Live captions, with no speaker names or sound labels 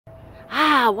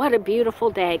Ah, what a beautiful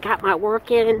day. Got my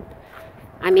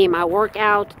my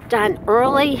workout done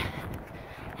early.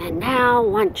 And now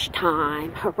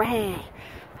lunchtime. Hooray.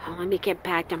 Oh, let me get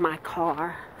back to my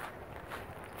car.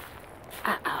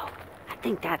 Uh-oh. I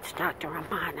think that's Dr.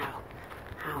 Romano.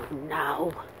 Oh,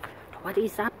 no. What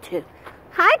he's up to.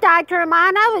 Hi, Dr.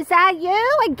 Romano. Is that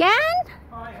you again?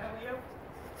 Hi, how are you?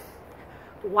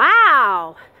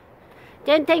 Wow.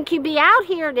 Didn't think you'd be out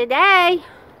here today.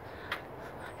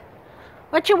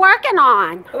 What you working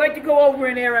on? I'd like to go over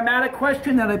an aromatic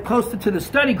question that I posted to the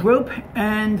study group,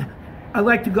 and I'd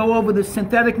like to go over the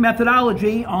synthetic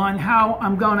methodology on how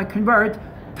I'm going to convert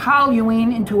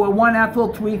toluene into a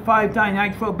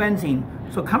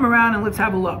 1-ethyl-3,5-dinitrobenzene. So come around and let's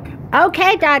have a look.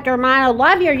 Okay, Dr. Romano.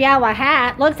 Love your yellow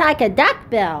hat. Looks like a duck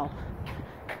bill.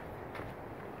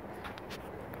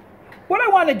 What I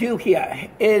want to do here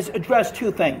is address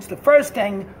two things. The first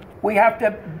thing, we have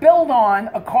to build on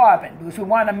a carbon because we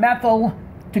want a methyl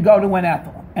to go to an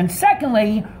ethyl. And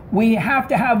secondly, we have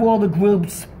to have all the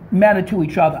groups meta to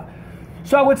each other.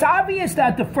 So it's obvious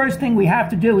that the first thing we have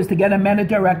to do is to get a meta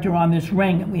director on this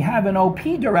ring. And we have an OP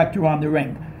director on the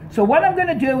ring. So what I'm going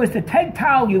to do is to take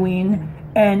toluene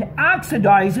and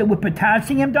oxidize it with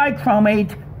potassium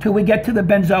dichromate till we get to the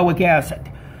benzoic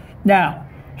acid. Now,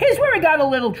 here's where it got a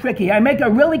little tricky. I make a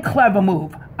really clever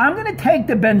move. I'm going to take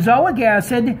the benzoic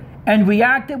acid and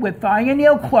react it with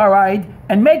thionyl chloride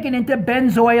and make it into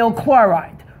benzoyl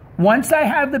chloride. Once I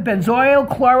have the benzoyl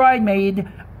chloride made,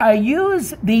 I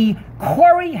use the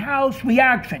Corey House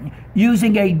reaction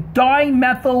using a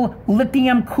dimethyl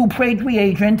lithium cuprate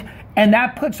reagent, and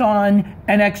that puts on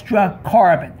an extra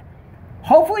carbon.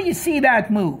 Hopefully you see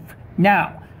that move.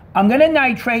 Now, I'm going to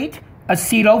nitrate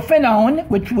acetophenone,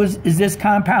 which is this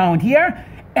compound here.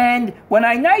 And when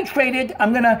I nitrate it,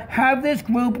 I'm going to have this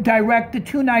group direct the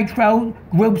two nitro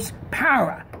groups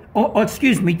meta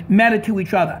to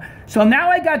each other. So now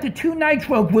I got the two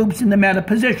nitro groups in the meta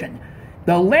position.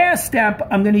 The last step,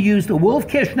 I'm going to use the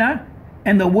Wolff-Kishner,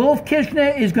 and the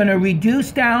Wolff-Kishner is going to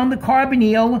reduce down the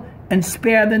carbonyl and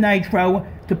spare the nitro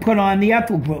to put on the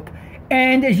ethyl group.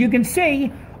 And as you can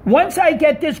see, once I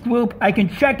get this group, I can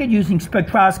check it using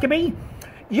spectroscopy.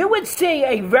 You would see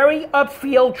a very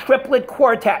upfield triplet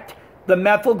quartet. The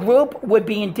methyl group would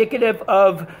be indicative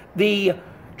of the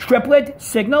triplet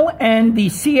signal, and the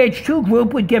CH2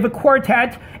 group would give a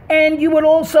quartet. And you would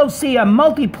also see a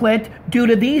multiplet due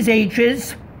to these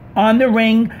H's on the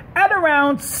ring at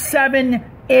around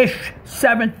 7-ish,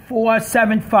 7.4,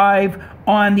 7.5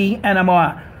 on the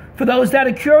NMR. For those that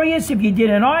are curious, if you did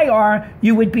an IR,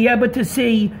 you would be able to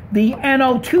see the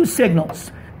NO2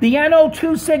 signals. The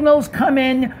NO2 signals come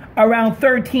in around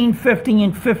 1350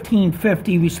 and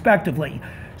 1550 respectively.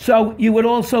 So you would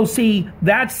also see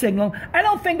that signal. I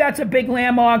don't think that's a big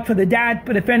landmark for the DAT,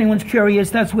 but if anyone's curious,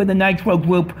 that's where the nitro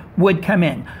group would come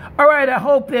in. All right, I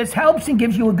hope this helps and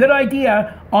gives you a good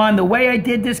idea on the way I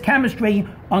did this chemistry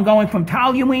on going from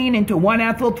toluene into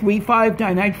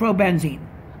 1-ethyl-3,5-dinitrobenzene.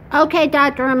 Okay,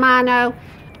 Dr. Romano.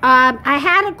 I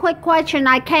had a quick question.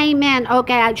 I came in.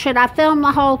 Okay, should I film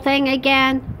the whole thing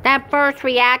again? That first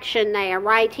reaction there,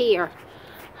 right here.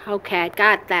 Okay,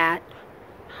 got that.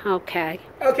 Okay.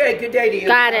 Okay, good day to you.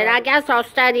 Got it. I guess I'll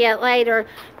study it later.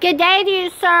 Good day to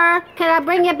you, sir. Can I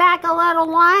bring you back a little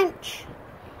lunch?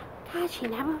 God, she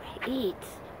never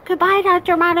eats. Goodbye,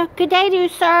 Dr. Romano. Good day to you,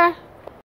 sir.